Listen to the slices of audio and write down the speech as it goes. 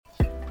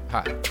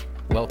Hi,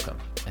 welcome,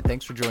 and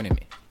thanks for joining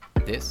me.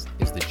 This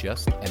is the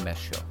Just MS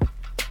Show.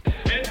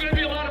 It's going to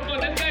be a lot of fun.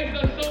 This guy's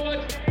done so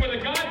much for the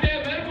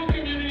goddamn medical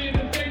community in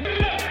the state.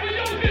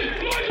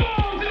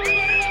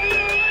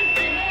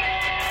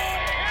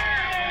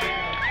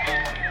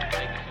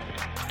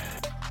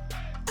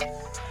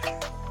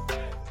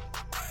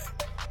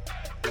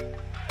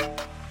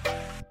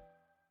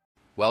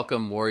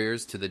 Welcome,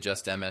 Warriors, to the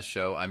Just MS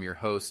Show. I'm your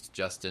host,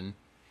 Justin.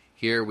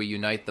 Here we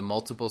unite the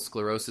multiple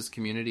sclerosis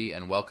community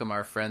and welcome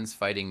our friends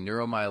fighting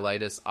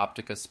neuromyelitis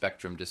optica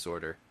spectrum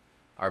disorder.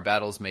 Our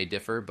battles may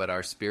differ, but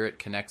our spirit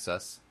connects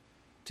us.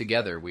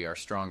 Together we are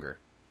stronger.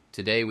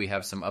 Today we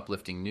have some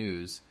uplifting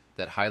news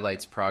that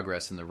highlights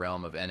progress in the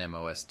realm of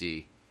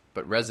NMOSD,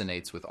 but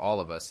resonates with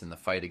all of us in the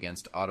fight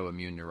against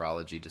autoimmune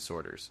neurology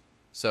disorders.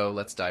 So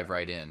let's dive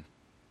right in.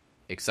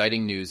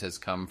 Exciting news has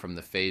come from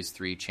the Phase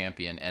 3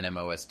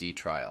 CHAMPION-NMOSD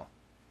trial.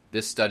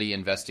 This study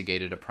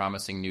investigated a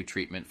promising new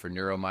treatment for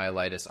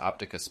neuromyelitis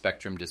optica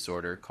spectrum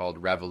disorder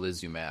called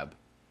ravulizumab.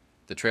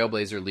 The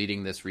trailblazer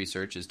leading this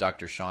research is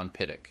Dr. Sean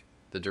Pittock,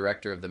 the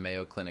director of the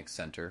Mayo Clinic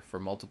Center for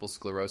Multiple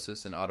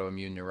Sclerosis and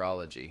Autoimmune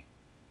Neurology.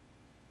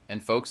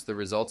 And folks, the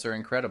results are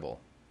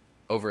incredible.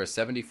 Over a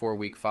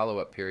 74-week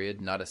follow-up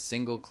period, not a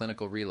single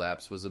clinical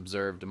relapse was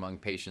observed among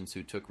patients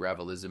who took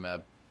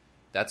ravulizumab.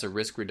 That's a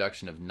risk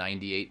reduction of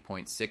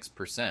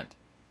 98.6%.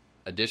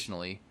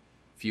 Additionally,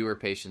 fewer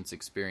patients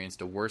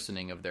experienced a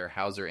worsening of their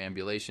Hauser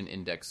Ambulation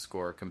Index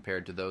score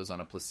compared to those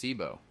on a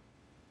placebo.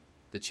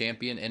 The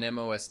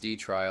CHAMPION-NMOSD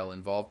trial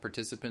involved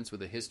participants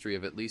with a history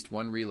of at least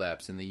one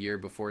relapse in the year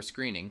before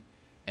screening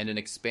and an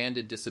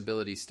expanded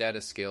disability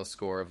status scale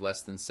score of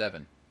less than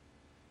 7.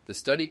 The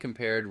study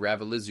compared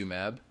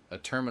ravulizumab, a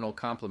terminal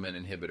complement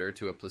inhibitor,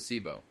 to a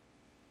placebo.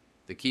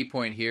 The key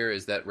point here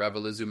is that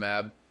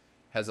ravulizumab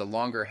has a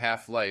longer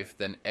half-life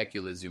than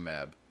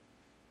eculizumab,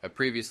 a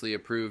previously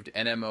approved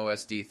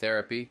NMOSD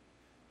therapy,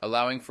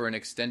 allowing for an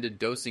extended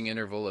dosing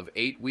interval of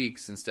 8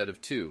 weeks instead of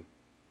 2.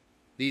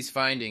 These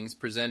findings,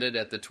 presented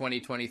at the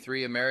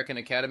 2023 American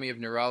Academy of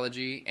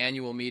Neurology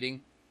annual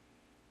meeting,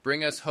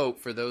 bring us hope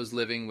for those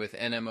living with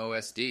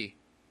NMOSD.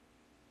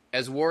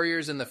 As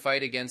warriors in the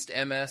fight against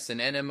MS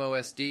and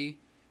NMOSD,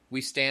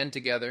 we stand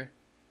together,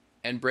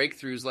 and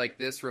breakthroughs like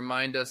this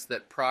remind us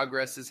that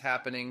progress is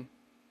happening.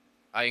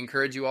 I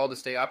encourage you all to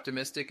stay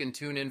optimistic and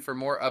tune in for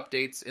more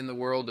updates in the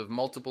world of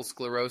multiple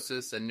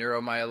sclerosis and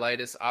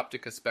neuromyelitis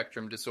optica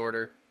spectrum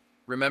disorder.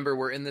 Remember,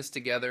 we're in this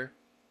together,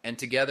 and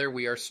together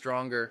we are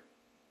stronger.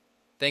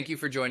 Thank you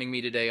for joining me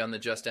today on the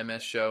Just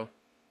MS Show.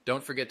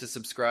 Don't forget to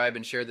subscribe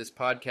and share this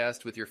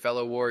podcast with your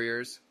fellow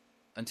warriors.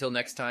 Until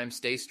next time,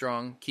 stay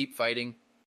strong, keep fighting,